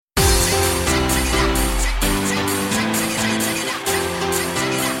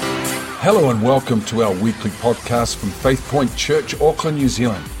Hello and welcome to our weekly podcast from Faith Point Church, Auckland, New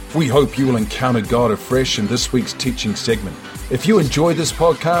Zealand. We hope you will encounter God afresh in this week's teaching segment. If you enjoy this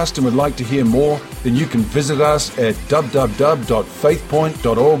podcast and would like to hear more, then you can visit us at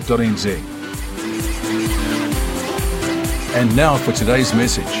www.faithpoint.org.nz. And now for today's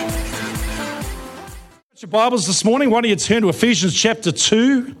message. Your Bibles this morning, why don't you turn to Ephesians chapter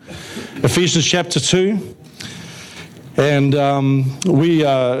 2. Ephesians chapter 2. And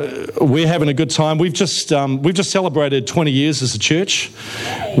we're having a good time. We've just celebrated 20 years as a church,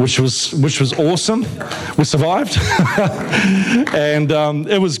 which was awesome. We survived, and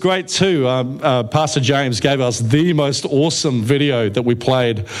it was great too. Pastor James gave us the most awesome video that we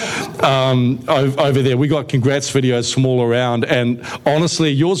played over there. We got congrats videos from all around, and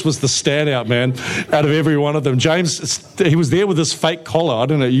honestly, yours was the standout, man, out of every one of them. James, he was there with this fake collar. I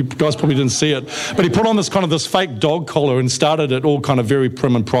don't know, you guys probably didn't see it, but he put on this fake dog collar and started it all kind of very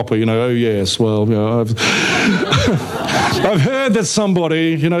prim and proper, oh yes, well, I've heard that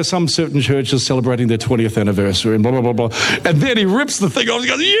somebody, some certain church is celebrating their 20th anniversary and blah, blah, blah, blah. And then he rips the thing off and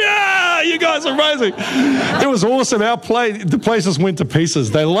goes, yeah, you guys are amazing. It was awesome. The place just went to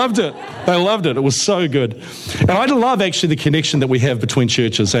pieces. They loved it. It was so good. And I love actually the connection that we have between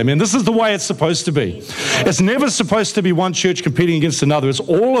churches. Amen. This is the way it's supposed to be. It's never supposed to be one church competing against another. It's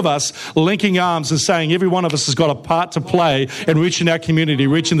all of us linking arms and saying every one of us has got a part to play in reaching our community,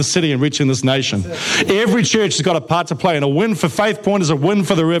 reaching the city, and reaching this nation. Every church has got a part to play, and a win for Faith Point is a win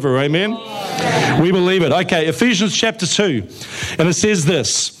for the river. Amen? We believe it. Okay, Ephesians chapter 2, and it says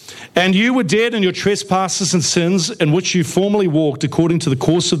this: "And you were dead in your trespasses and sins, in which you formerly walked according to the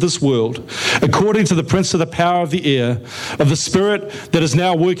course of this world, according to the prince of the power of the air, of the spirit that is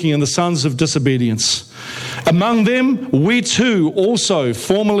now working in the sons of disobedience. Among them, we too also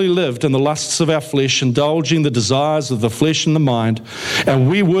formerly lived in the lusts of our flesh, indulging the desires of the flesh and the mind, and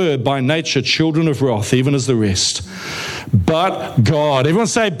we were by nature children of wrath, even as the rest. But God," everyone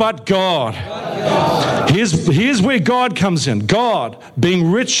say, "But God." Here's where God comes in. God,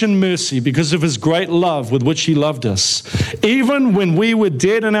 being rich in mercy because of his great love with which he loved us, even when we were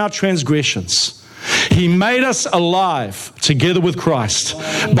dead in our transgressions, he made us alive together with Christ.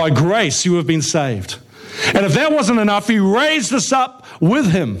 By grace you have been saved. And if that wasn't enough, he raised us up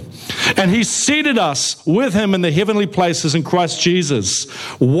with him, and he seated us with him in the heavenly places in Christ Jesus.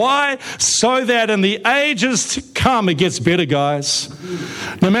 Why? So that in the ages to come, it gets better, guys.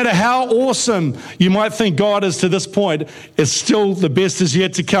 No matter how awesome you might think God is to this point, it's still the best is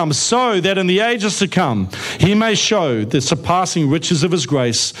yet to come. So that in the ages to come, he may show the surpassing riches of his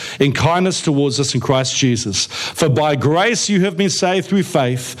grace in kindness towards us in Christ Jesus. For by grace you have been saved through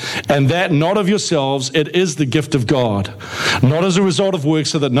faith, and that not of yourselves, it is the gift of God, not as a result of works,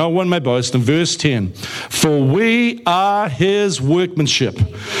 so that no one may boast. In verse 10, "For we are his workmanship,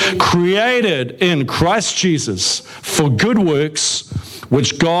 created in Christ Jesus for good works,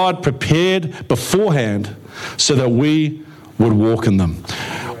 which God prepared beforehand so that we would walk in them."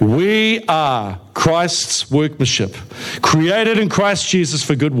 We are Christ's workmanship, created in Christ Jesus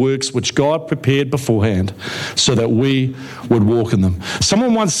for good works, which God prepared beforehand so that we would walk in them.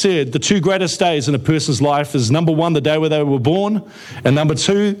 Someone once said the two greatest days in a person's life is, number one, the day where they were born, and number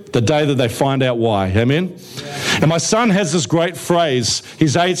two, the day that they find out why. Amen? And my son has this great phrase.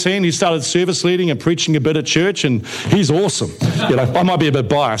 He's 18. He started service leading and preaching a bit at church, and he's awesome. I might be a bit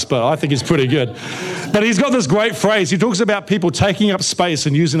biased, but I think he's pretty good. But he's got this great phrase. He talks about people taking up space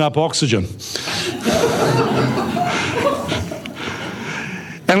and using up oxygen.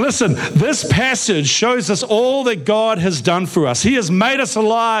 And listen, this passage shows us all that God has done for us. He has made us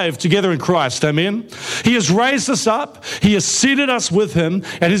alive together in Christ, amen? He has raised us up, he has seated us with him,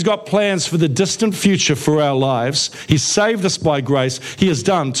 and he's got plans for the distant future for our lives. He's saved us by grace. He has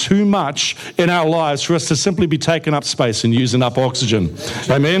done too much in our lives for us to simply be taking up space and using up oxygen,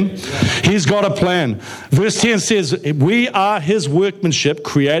 amen? He's got a plan. Verse 10 says, "We are his workmanship,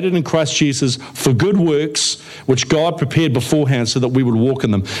 created in Christ Jesus for good works, which God prepared beforehand so that we would walk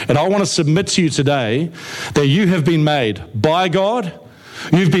in them." And I want to submit to you today that you have been made by God,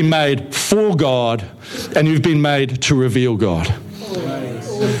 you've been made for God, and you've been made to reveal God.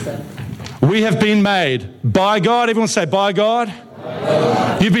 We have been made by God. Everyone say, by God. By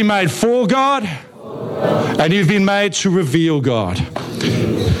God. You've been made for God, and you've been made to reveal God.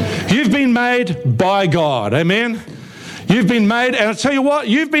 You've been made by God. Amen? You've been made, and I'll tell you what,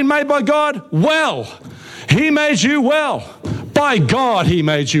 you've been made by God well. He made you well. By God, he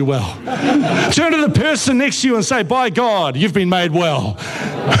made you well. Turn to the person next to you and say, by God, you've been made well.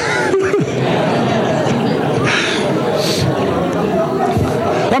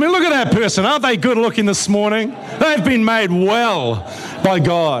 I mean, look at that person. Aren't they good looking this morning? They've been made well by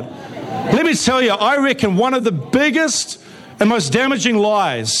God. Let me tell you, I reckon one of the biggest and most damaging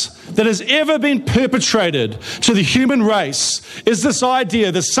lies that has ever been perpetrated to the human race is this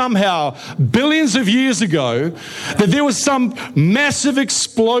idea that somehow billions of years ago that there was some massive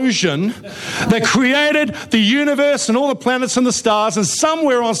explosion that created the universe and all the planets and the stars, and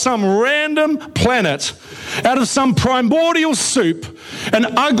somewhere on some random planet out of some primordial soup an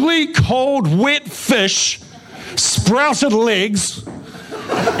ugly cold wet fish sprouted legs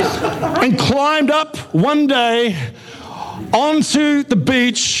and climbed up one day onto the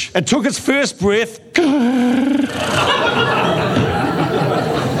beach and took its first breath.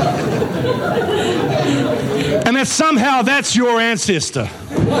 And that somehow that's your ancestor.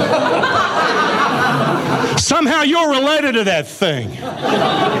 Somehow you're related to that thing.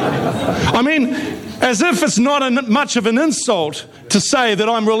 I mean, as if it's not much of an insult to say that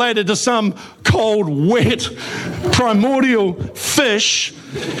I'm related to some cold, wet, primordial fish.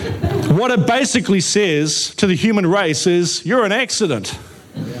 What it basically says to the human race is, you're an accident.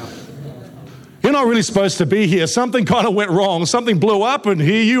 You're not really supposed to be here. Something kind of went wrong. Something blew up, and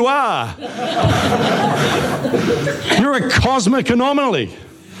here you are. You're a cosmic anomaly.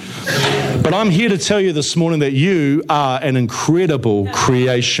 But I'm here to tell you this morning that you are an incredible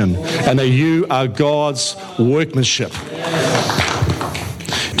creation and that you are God's workmanship.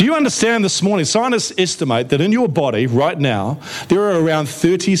 Do you understand this morning? Scientists estimate that in your body right now, there are around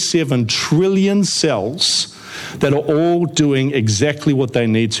 37 trillion cells that are all doing exactly what they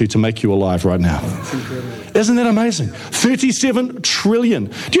need to make you alive right now. Isn't that amazing? 37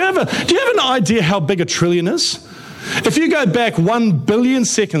 trillion. Do you have an idea how big a trillion is? If you go back 1 billion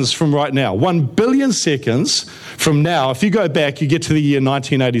seconds from right now, 1 billion seconds from now, if you go back, you get to the year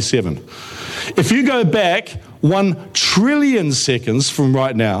 1987. If you go back 1 trillion seconds from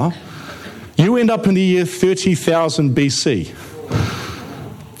right now, you end up in the year 30,000 BC.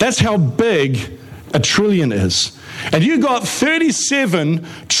 That's how big a trillion is. And you got 37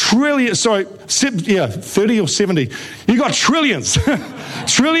 trillion, 30 or 70. You got trillions,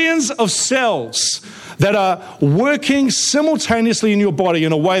 trillions of cells that are working simultaneously in your body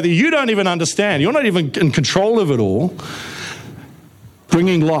in a way that you don't even understand. You're not even in control of it all,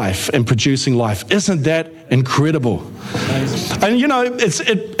 bringing life and producing life. Isn't that incredible? Amazing. And you know,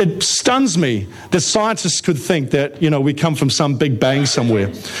 it stuns me that scientists could think that, you know, we come from some big bang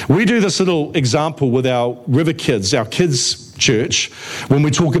somewhere. We do this little example with our River Kids, our kids' church, when we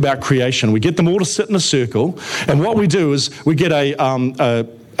talk about creation. We get them all to sit in a circle, and what we do is we get a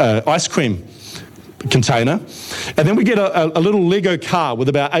ice cream container, and then we get a little Lego car with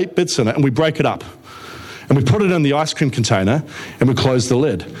about 8 bits in it, and we break it up. And we put it in the ice cream container, and we close the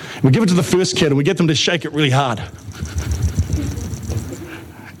lid. And we give it to the first kid, and we get them to shake it really hard.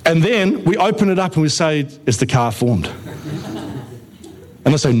 And then we open it up, and we say, is the car formed? And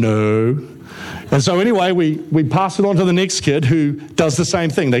they say, no. And so anyway, we pass it on to the next kid who does the same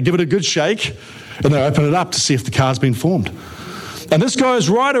thing. They give it a good shake, and they open it up to see if the car's been formed. And this goes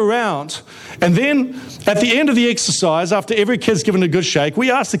right around. And then at the end of the exercise, after every kid's given a good shake,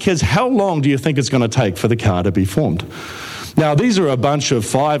 we ask the kids, how long do you think it's going to take for the car to be formed? Now, these are a bunch of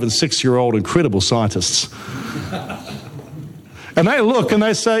 5- and 6-year-old incredible scientists. And they look and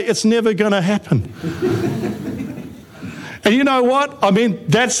they say, it's never going to happen. And you know what? I mean,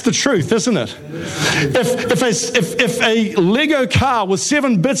 that's the truth, isn't it? If a Lego car with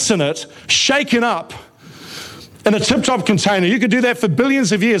 7 bits in it, shaken up, in a tip-top container, you could do that for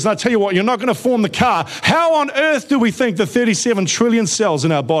billions of years, and I tell you what, you're not going to form the car. How on earth do we think the 37 trillion cells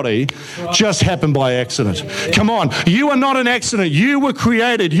in our body just happened by accident? Come on, you are not an accident. You were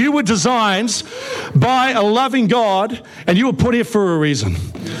created. You were designed by a loving God, and you were put here for a reason.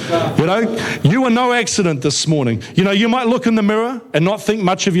 You know, you are no accident this morning. You know, you might look in the mirror and not think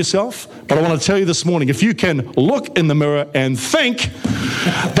much of yourself, but I want to tell you this morning, if you can look in the mirror and think,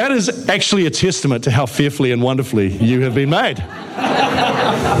 that is actually a testament to how fearfully and wonderfully you have been made.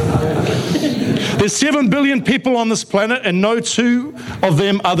 There's 7 billion people on this planet, and no 2 of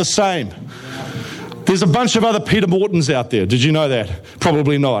them are the same. There's a bunch of other Peter Mortons out there. Did you know that?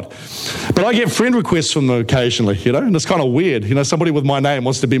 Probably not. But I get friend requests from them occasionally, you know, and it's kind of weird. You know, somebody with my name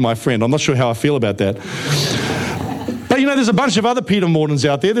wants to be my friend. I'm not sure how I feel about that. But, you know, there's a bunch of other Peter Mortons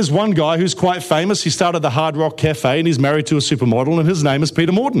out there. There's one guy who's quite famous. He started the Hard Rock Cafe, and he's married to a supermodel, and his name is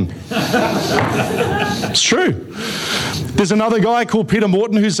Peter Morton. It's true. There's another guy called Peter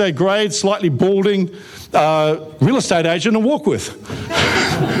Morton who's a greyed, slightly balding real estate agent in Warkworth.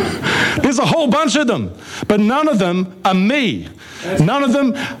 There's a whole bunch of them, but none of them are me. None of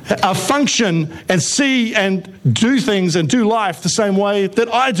them function and see and do things and do life the same way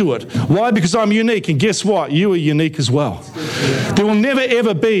that I do it. Why? Because I'm unique, and guess what? You are unique as well. There will never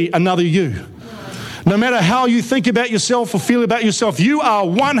ever be another you. No matter how you think about yourself or feel about yourself, you are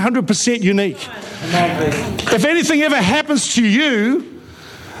 100% unique. If anything ever happens to you,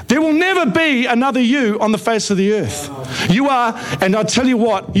 there will never be another you on the face of the earth. You are, and I tell you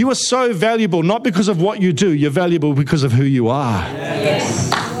what, you are so valuable, not because of what you do, you're valuable because of who you are. Yes.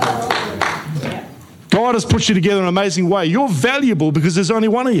 God has put you together in an amazing way. You're valuable because there's only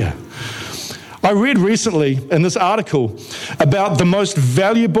one of you. I read recently in this article about the most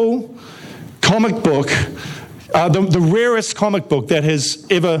valuable comic book, the rarest comic book that has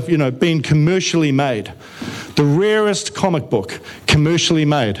ever, been commercially made. The rarest comic book commercially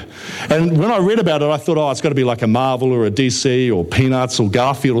made. And when I read about it, I thought, it's got to be like a Marvel or a DC or Peanuts or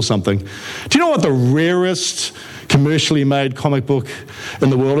Garfield or something. Do you know what the rarest commercially made comic book in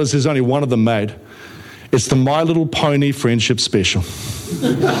the world is? There's only one of them made. It's the My Little Pony Friendship Special.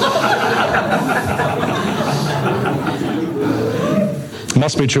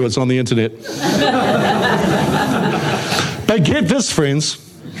 Must be true, it's on the internet. But get this, friends.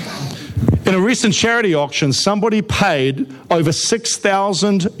 In a recent charity auction, somebody paid over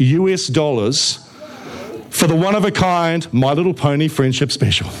 $6,000 for the one-of-a-kind My Little Pony Friendship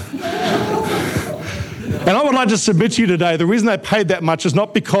Special. And I would like to submit to you today, the reason they paid that much is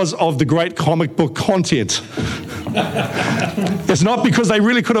not because of the great comic book content. It's not because they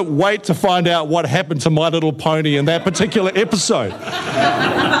really couldn't wait to find out what happened to My Little Pony in that particular episode.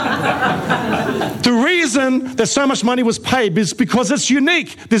 The reason that so much money was paid is because it's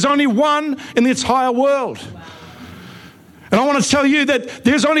unique. There's only one in the entire world. And I want to tell you that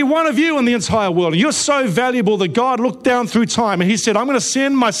there's only one of you in the entire world. You're so valuable that God looked down through time and he said, I'm going to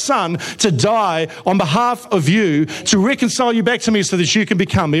send my son to die on behalf of you to reconcile you back to me so that you can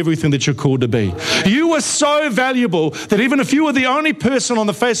become everything that you're called to be. You are so valuable that even if you were the only person on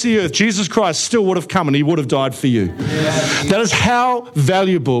the face of the earth, Jesus Christ still would have come and he would have died for you. Yeah. That is how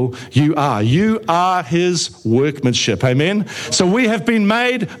valuable you are. You are his workmanship. Amen? So we have been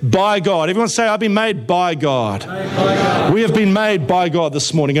made by God. Everyone say, I've been made by God. We have been made by God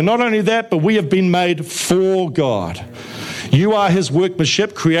this morning. And not only that, but we have been made for God. You are his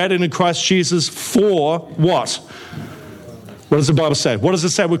workmanship, created in Christ Jesus for what? What does the Bible say? What does it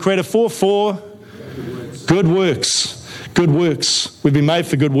say we're created for? For good works. Good works. We've been made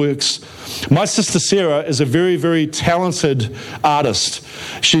for good works. My sister Sarah is a very, very talented artist.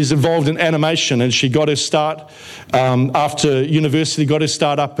 She's involved in animation and she got her start after university, got her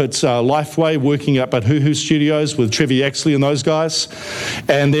start up at Lifeway, working up at Hoo Studios with Trevor Yaxley and those guys.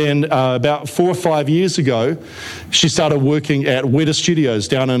 And then about 4 or 5 years ago, she started working at Weta Studios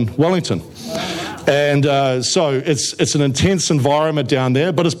down in Wellington. And so it's an intense environment down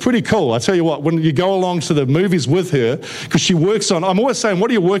there, but it's pretty cool. I tell you what, when you go along to the movies with her, because she works on, I'm always saying,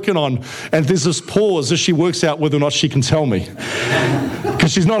 what are you working on? And there's this pause as she works out whether or not she can tell me.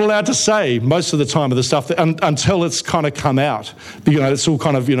 Because she's not allowed to say most of the time of the stuff until it's kind of come out. It's all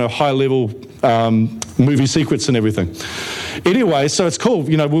kind of, high-level movie secrets and everything. Anyway, so it's cool.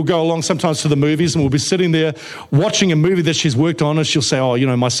 We'll go along sometimes to the movies and we'll be sitting there watching a movie that she's worked on and she'll say,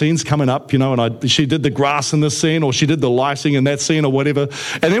 my scene's coming up, and she did the grass in this scene or she did the lighting in that scene or whatever.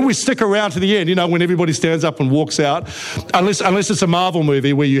 And then we stick around to the end, when everybody stands up and walks out, unless it's a Marvel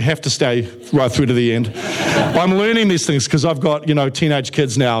movie where you have to stay right through to the end. I'm learning these things because I've got, teenage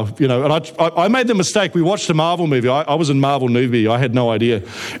kids now, and I made the mistake. We watched a Marvel movie. I was in Marvel movie. I had no idea.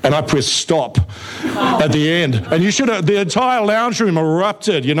 And I pressed stop at the end. And you should have, the entire lounge room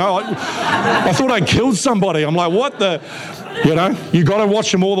erupted, I thought I killed somebody. I'm like, what the, you got to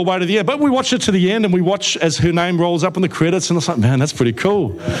watch them all the way to the end. But we watch it to the end and we watch as her name rolls up in the credits and it's like, man, that's pretty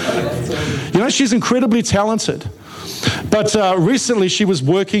cool. She's incredibly talented. But recently she was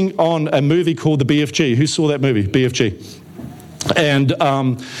working on a movie called The BFG. Who saw that movie, BFG? And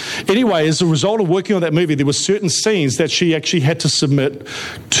anyway, as a result of working on that movie, there were certain scenes that she actually had to submit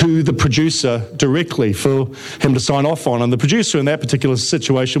to the producer directly for him to sign off on. And the producer in that particular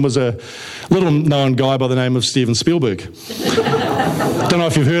situation was a little-known guy by the name of Steven Spielberg. Don't know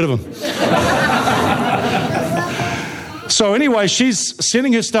if you've heard of him. So anyway, she's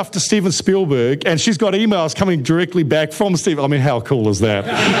sending her stuff to Steven Spielberg, and she's got emails coming directly back from Steven. I mean, how cool is that?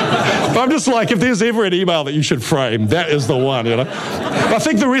 I'm just like, if there's ever an email that you should frame, that is the one, I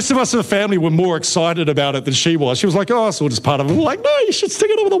think the rest of us in the family were more excited about it than she was. She was like, it's all just part of it. We're like, no, you should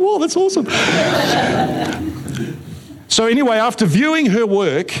stick it over the wall. That's awesome. So anyway, after viewing her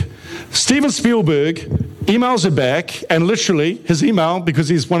work, Steven Spielberg emails her back, and literally his email, because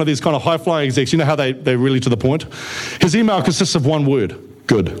he's one of these kind of high-flying execs, you know how they're really to the point? His email consists of one word: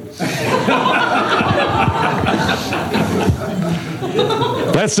 good.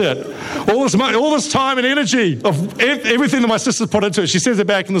 That's it. All this time and energy of everything that my sister put into it, she sends it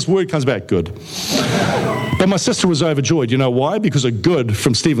back and this word comes back: good. But my sister was overjoyed. You know why? Because a good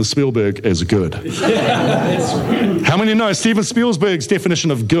from Steven Spielberg is good. How many know Steven Spielberg's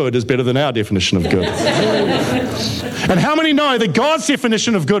definition of good is better than our definition of good? And how many know that God's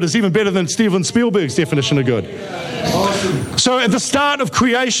definition of good is even better than Steven Spielberg's definition of good? Awesome. So at the start of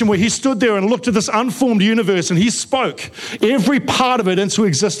creation, where he stood there and looked at this unformed universe and he spoke every part of it into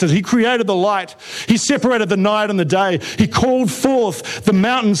existence. He created the light. He separated the night and the day. He called forth the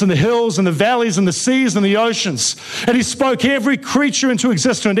mountains and the hills and the valleys and the seas and the oceans. And he spoke every creature into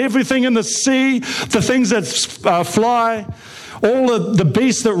existence, everything in the sea, the things that fly, all the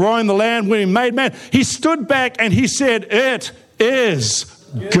beasts that roam the land. When he made man, he stood back and he said, "It is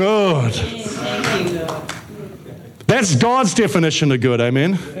good." That's God's definition of good,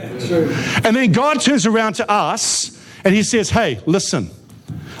 amen? And then God turns around to us and he says, "Hey, listen,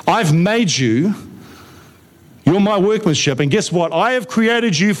 I've made you. You're my workmanship. And guess what? I have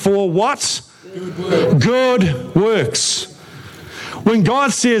created you for what? Good works." When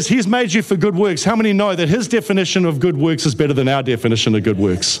God says he's made you for good works, how many know that his definition of good works is better than our definition of good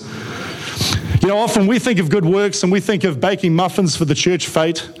works? You know, often we think of good works and we think of baking muffins for the church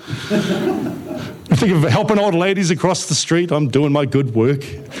fete. I think of helping old ladies across the street. I'm doing my good work.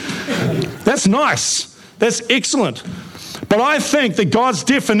 That's nice. That's excellent. But I think that God's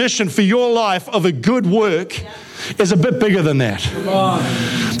definition for your life of a good work is a bit bigger than that.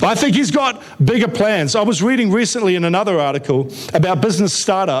 I think he's got bigger plans. I was reading recently in another article about business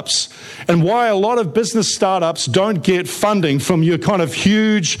startups and why a lot of business startups don't get funding from your kind of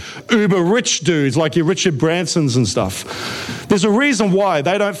huge uber rich dudes like your Richard Bransons and stuff. There's a reason why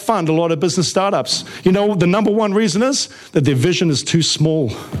they don't fund a lot of business startups. You know, the number one reason is that their vision is too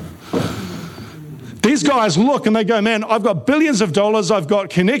small. These guys look and they go, "Man, I've got billions of dollars, I've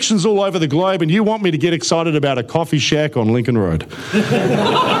got connections all over the globe, and you want me to get excited about a coffee shack on Lincoln Road."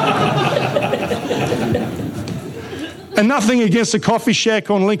 And nothing against a coffee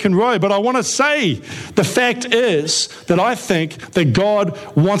shack on Lincoln Road, but I want to say the fact is that I think that God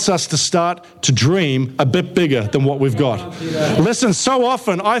wants us to start to dream a bit bigger than what we've got. Listen, so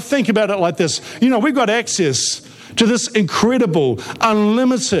often I think about it like this. You know, we've got access to this incredible,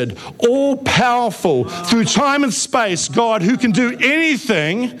 unlimited, all-powerful, through time and space, God who can do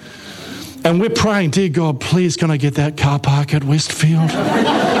anything. And we're praying, "Dear God, please can I get that car park at Westfield?"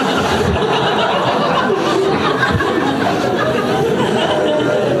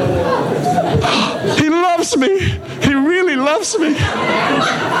 He loves me. He really loves me.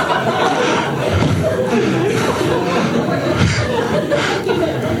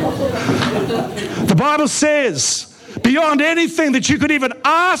 The Bible says, beyond anything that you could even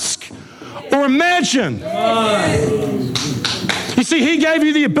ask or imagine. You see, he gave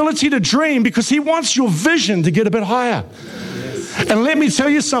you the ability to dream because he wants your vision to get a bit higher. And let me tell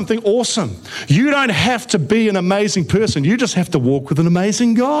you something awesome. You don't have to be an amazing person. You just have to walk with an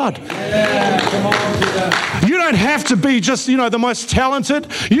amazing God. You don't have to be just, the most talented.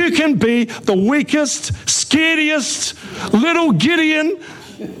 You can be the weakest, scariest little Gideon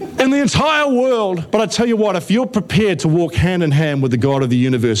in the entire world. But I tell you what, if you're prepared to walk hand in hand with the God of the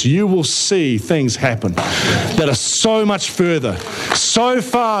universe, you will see things happen that are so much further, so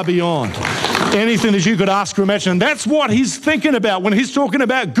far beyond anything that you could ask or imagine. And that's what he's thinking about when he's talking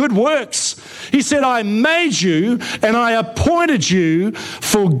about good works. He said, "I made you and I appointed you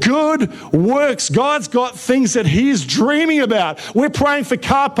for good works." God's got things that he's dreaming about. We're praying for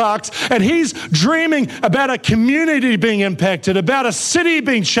car parks and he's dreaming about a community being impacted, about a city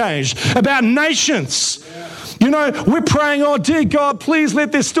being changed, about nations. We're praying, "Oh, dear God, please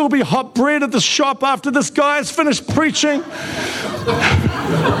let there still be hot bread at the shop after this guy has finished preaching."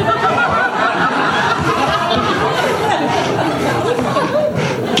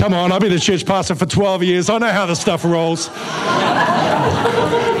 Come on, I've been a church pastor for 12 years. I know how this stuff rolls.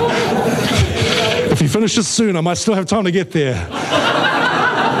 If he finishes soon, I might still have time to get there.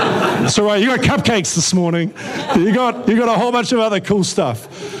 It's all right, you got cupcakes this morning. You got a whole bunch of other cool stuff.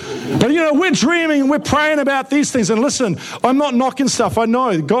 But we're dreaming and we're praying about these things. And listen, I'm not knocking stuff. I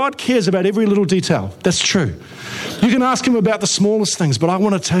know God cares about every little detail. That's true. You can ask him about the smallest things, but I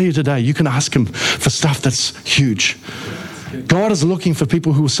want to tell you today, you can ask him for stuff that's huge. God is looking for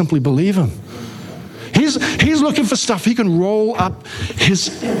people who will simply believe him. He's looking for stuff. He can roll up his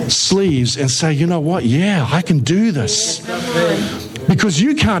sleeves and say, you know what? Yeah, I can do this. Because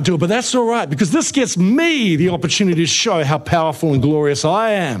you can't do it, but that's all right, because this gets me the opportunity to show how powerful and glorious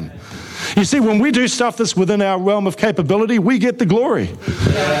I am. You see, when we do stuff that's within our realm of capability, we get the glory.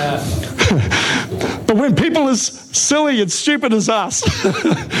 But when people as silly and stupid as us,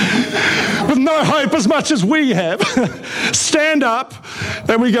 with no hope as much as we have, stand up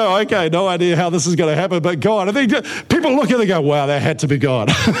and we go, okay, no idea how this is going to happen, but God. I think people look at it and go, wow, that had to be God.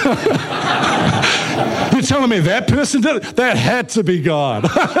 You're telling me that person did it? That had to be God.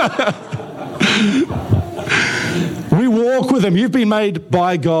 We walk with him. You've been made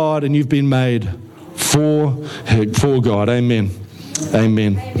by God and you've been made for God. Amen.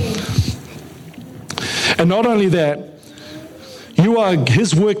 Amen. And not only that, you are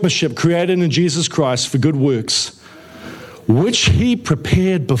his workmanship created in Jesus Christ for good works, which he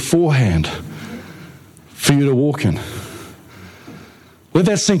prepared beforehand for you to walk in. Let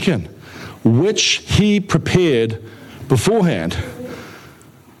that sink in. Which he prepared beforehand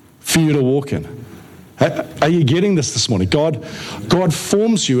for you to walk in. Are you getting this morning? God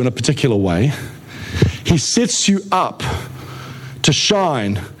forms you in a particular way. He sets you up to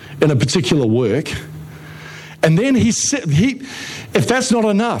shine in a particular work. And then if that's not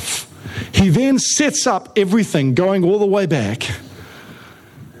enough, he then sets up everything going all the way back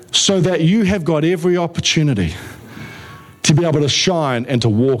so that you have got every opportunity to be able to shine and to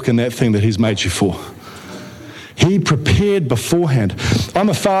walk in that thing that he's made you for. He prepared beforehand. I'm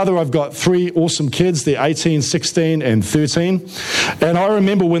a father. I've got 3 awesome kids. They're 18, 16, and 13. And I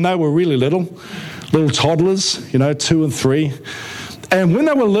remember when they were really little toddlers, 2 and 3. And when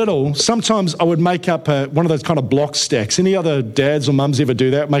they were little, sometimes I would make up one of those kind of block stacks. Any other dads or mums ever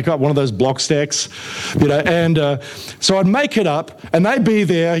do that? Make up one of those block stacks, And so I'd make it up, and they'd be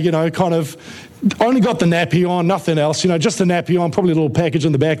there, kind of only got the nappy on, nothing else, just the nappy on, probably a little package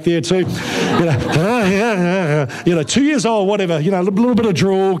in the back there too. 2 years old, whatever, a little bit of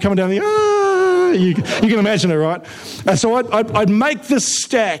drool coming down the, you can imagine it, right? And so I'd make this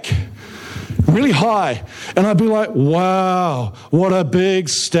stack really high, and I'd be like, wow, what a big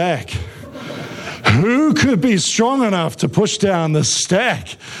stack. Who could be strong enough to push down this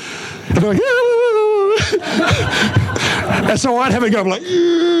stack? And they're like, and so I'd have a go, like,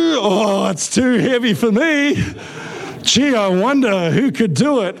 oh, it's too heavy for me. Gee, I wonder who could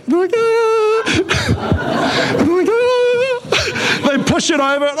do it. And they're like, they push it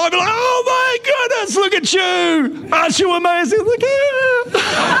over, and I'd be like, oh my goodness, look at you. Aren't you amazing? Like,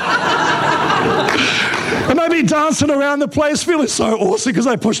 and they'd be dancing around the place feeling so awesome because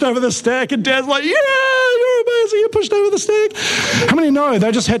they pushed over the stack, and Dad's like, yeah, you're amazing, you pushed over the stack. How many know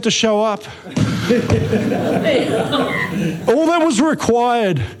they just had to show up? All that was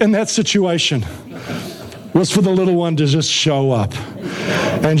required in that situation was for the little one to just show up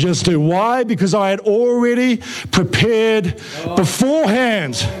and just do. Why? Because I had already prepared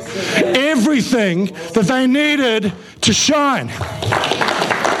beforehand everything that they needed to shine.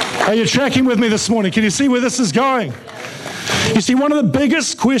 Are you tracking with me this morning? Can you see where this is going? You see, one of the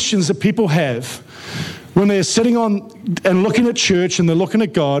biggest questions that people have when they're sitting on and looking at church and they're looking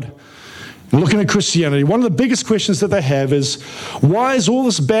at God and looking at Christianity, one of the biggest questions that they have is, why is all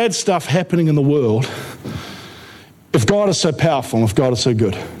this bad stuff happening in the world if God is so powerful and if God is so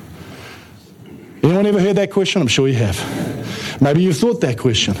good? Anyone ever heard that question? I'm sure you have. Maybe you've thought that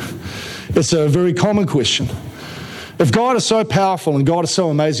question. It's a very common question. If God is so powerful and God is so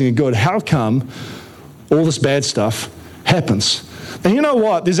amazing and good, how come all this bad stuff happens? And you know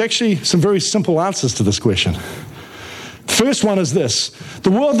what? There's actually some very simple answers to this question. First one is this. The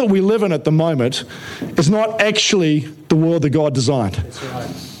world that we live in at the moment is not actually the world that God designed. That's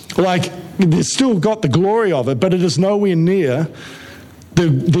right. Like, it's still got the glory of it, but it is nowhere near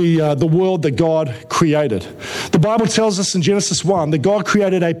the world that God created. The Bible tells us in Genesis 1 that God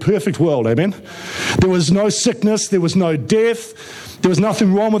created a perfect world, amen? There was no sickness, there was no death, there was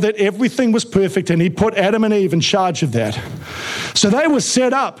nothing wrong with it. Everything was perfect, and he put Adam and Eve in charge of that. So they were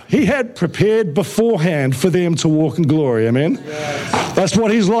set up. He had prepared beforehand for them to walk in glory, amen? Yes. That's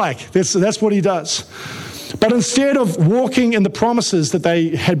what he's like. That's what he does. But instead of walking in the promises that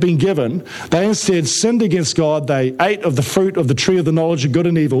they had been given, they instead sinned against God. They ate of the fruit of the tree of the knowledge of good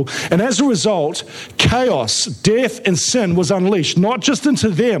and evil. And as a result, chaos, death, and sin was unleashed, not just into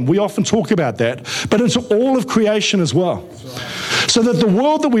them. We often talk about that, but into all of creation as well. So that the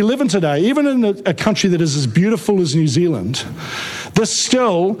world that we live in today, even in a country that is as beautiful as New Zealand, this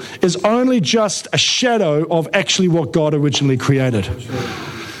still is only just a shadow of actually what God originally created.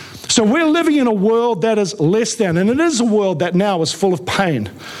 So we're living in a world that is less than, and it is a world that now is full of pain.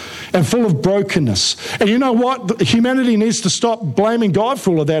 and full of brokenness. And you know what? Humanity needs to stop blaming God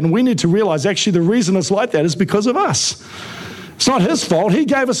for all of that, and we need to realize actually the reason it's like that is because of us. It's not his fault. He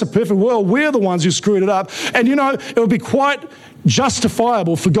gave us a perfect world. We're the ones who screwed it up. And you know, it would be quite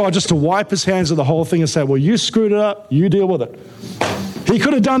justifiable for God just to wipe his hands of the whole thing and say, well, you screwed it up, you deal with it. He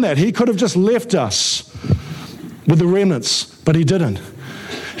could have done that. He could have just left us with the remnants, but he didn't.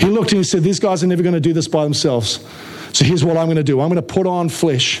 He looked and he said, these guys are never going to do this by themselves. So here's what I'm going to do. I'm going to put on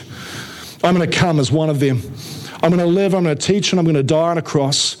flesh. I'm going to come as one of them. I'm going to live, I'm going to teach, and I'm going to die on a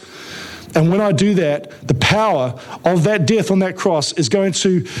cross. And when I do that, the power of that death on that cross is going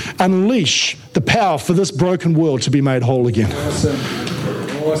to unleash the power for this broken world to be made whole again.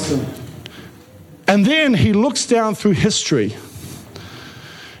 Awesome. And then he looks down through history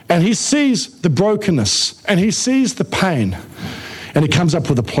and he sees the brokenness and he sees the pain and he comes up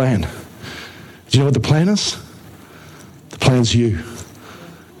with a plan. Do you know what the plan is? The plan's you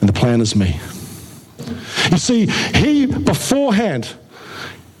and the plan is me. You see, he beforehand,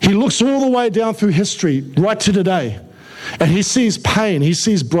 he looks all the way down through history, right to today, and he sees pain, he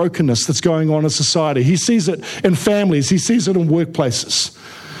sees brokenness that's going on in society. He sees it in families, he sees it in workplaces.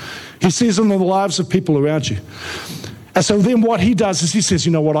 He sees it in the lives of people around you. And so then what he does is he says,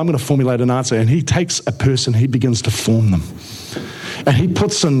 you know what, I'm going to formulate an answer. And he takes a person, he begins to form them. And he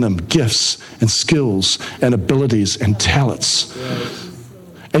puts in them gifts and skills and abilities and talents.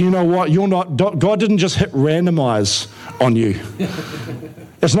 And you know what, God didn't just hit randomize on you.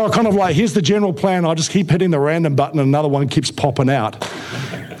 It's not kind of like, here's the general plan, I'll just keep hitting the random button and another one keeps popping out.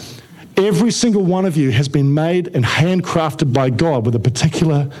 Every single one of you has been made and handcrafted by God with a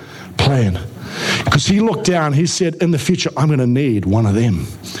particular plan. Because he looked down, he said, in the future, I'm going to need one of them.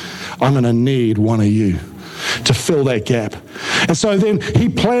 I'm going to need one of you to fill that gap. And so then he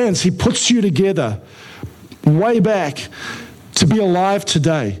plans, he puts you together way back to be alive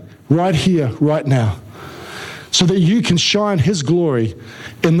today, right here, right now, so that you can shine his glory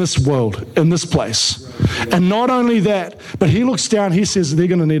in this world, in this place. And not only that, but he looks down, he says they're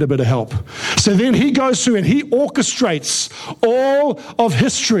going to need a bit of help. So then he goes through and he orchestrates all of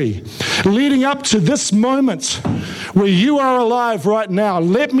history leading up to this moment where you are alive right now.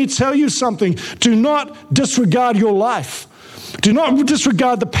 Let me tell you something. Do not disregard your life. Do not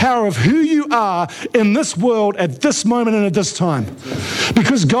disregard the power of who you are in this world at this moment and at this time.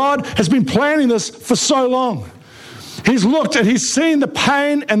 Because God has been planning this for so long. He's looked and he's seen the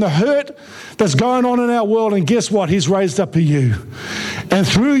pain and the hurt that's going on in our world, and guess what? He's raised up a you. And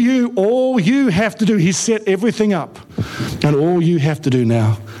through you, all you have to do, he set everything up. And all you have to do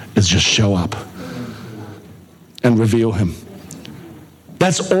now is just show up and reveal him.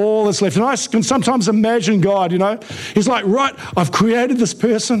 That's all that's left. And I can sometimes imagine God, you know. He's like, right, I've created this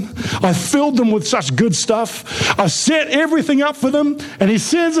person. I've filled them with such good stuff. I've set everything up for them. And he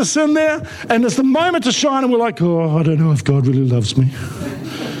sends us in there. And it's the moment to shine. And we're like, oh, I don't know if God really loves me.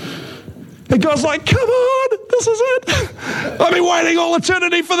 And God's like, come on, this is it. I've been waiting all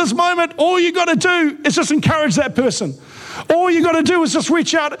eternity for this moment. All you got to do is just encourage that person. All you got to do is just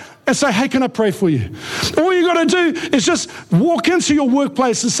reach out and say, hey, can I pray for you? All you got to do is just walk into your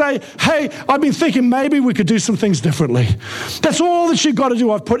workplace and say, hey, I've been thinking maybe we could do some things differently. That's all that you've got to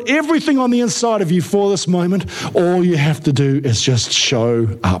do. I've put everything on the inside of you for this moment. All you have to do is just show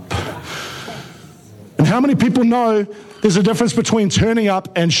up. And how many people know there's a difference between turning up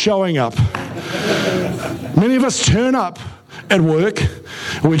and showing up? Many of us turn up at work,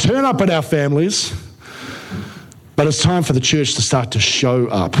 we turn up at our families, but it's time for the church to start to show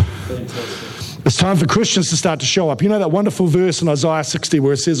up. It's time for Christians to start to show up. You know that wonderful verse in Isaiah 60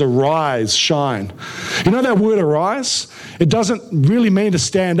 where it says, arise, shine. You know that word arise? It doesn't really mean to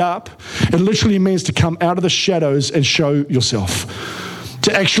stand up. It literally means to come out of the shadows and show yourself.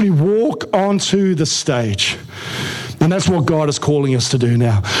 To actually walk onto the stage. And that's what God is calling us to do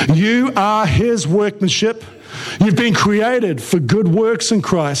now. You are his workmanship. You've been created for good works in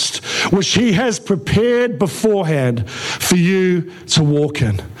Christ, which he has prepared beforehand for you to walk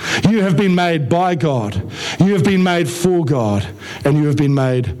in. You have been made by God. You have been made for God. And you have been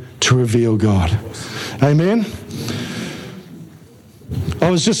made to reveal God. Amen? I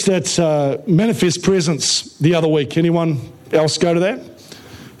was just at Manifest Presence the other week. Anyone else go to that?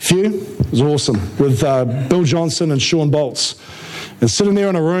 Few? It was awesome. With Bill Johnson and Sean Bolts. And sitting there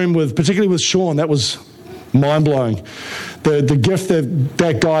in a room with, particularly with Sean, that was mind-blowing. The gift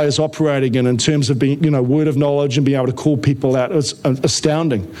that guy is operating in terms of being, word of knowledge and being able to call people out, it's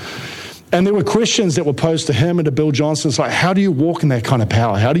astounding. And there were questions that were posed to him and to Bill Johnson. It's like, how do you walk in that kind of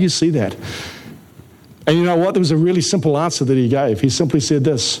power? How do you see that? And you know what? There was a really simple answer that he gave. He simply said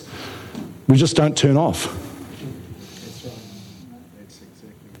this: we just don't turn off.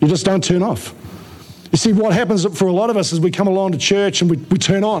 You just don't turn off. You see, what happens for a lot of us is we come along to church and we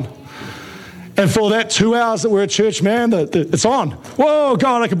turn on. And for that 2 hours that we're at church, man, it's on. Whoa,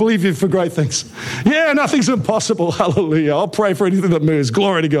 God, I can believe you for great things. Yeah, nothing's impossible. Hallelujah. I'll pray for anything that moves.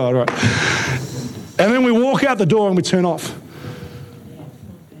 Glory to God, right? And then we walk out the door and we turn off.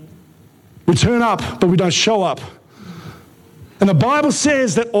 We turn up, but we don't show up. And the Bible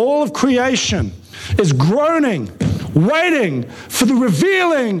says that all of creation is groaning, waiting for the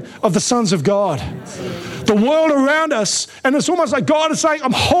revealing of the sons of God. The world around us, and it's almost like God is saying,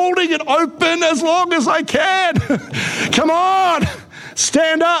 I'm holding it open as long as I can. Come on,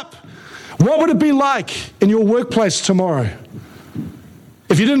 stand up. What would it be like in your workplace tomorrow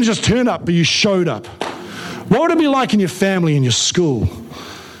if you didn't just turn up, but you showed up? What would it be like in your family, in your school?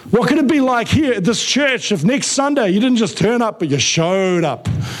 What could it be like here at this church if next Sunday you didn't just turn up, but you showed up?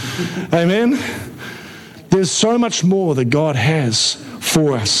 Amen? There's so much more that God has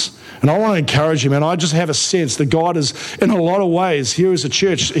for us. And I want to encourage you, man. I just have a sense that God is, in a lot of ways, here as a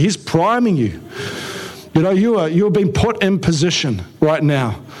church, He's priming you. You know, you are being put in position right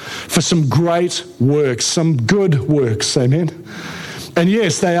now for some great works, some good works. Amen? And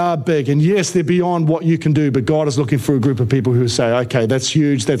yes, they are big, and yes, they're beyond what you can do, but God is looking for a group of people who say, okay, that's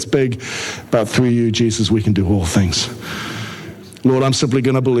huge, that's big, but through you, Jesus, we can do all things. Lord, I'm simply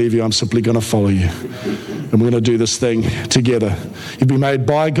going to believe you. I'm simply going to follow you. And we're going to do this thing together. You've been made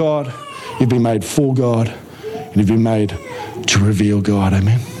by God. You've been made for God. And you've been made to reveal God.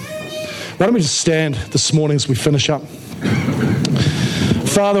 Amen. Why don't we just stand this morning as we finish up?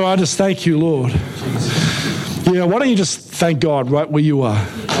 Father, I just thank you, Lord. Yeah, why don't you just thank God right where you are?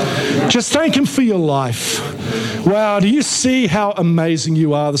 Just thank Him for your life. Wow, do you see how amazing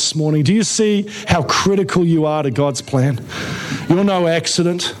you are this morning? Do you see how critical you are to God's plan? You're no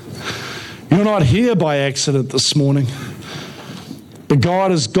accident. You're not here by accident this morning. But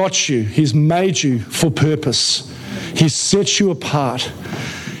God has got you. He's made you for purpose. He's set you apart.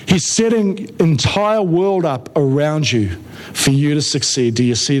 He's setting the entire world up around you for you to succeed. Do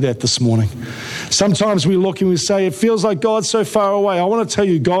you see that this morning? Sometimes we look and we say, it feels like God's so far away. I want to tell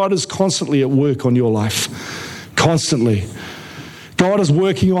you, God is constantly at work on your life. Constantly. God is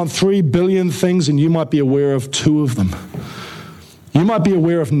working on 3 billion things, and you might be aware of 2 of them. You might be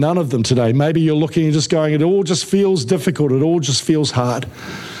aware of none of them today. Maybe you're looking and just going, it all just feels difficult. It all just feels hard.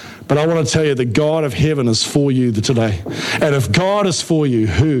 But I want to tell you, the God of heaven is for you today. And if God is for you,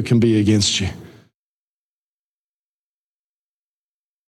 who can be against you?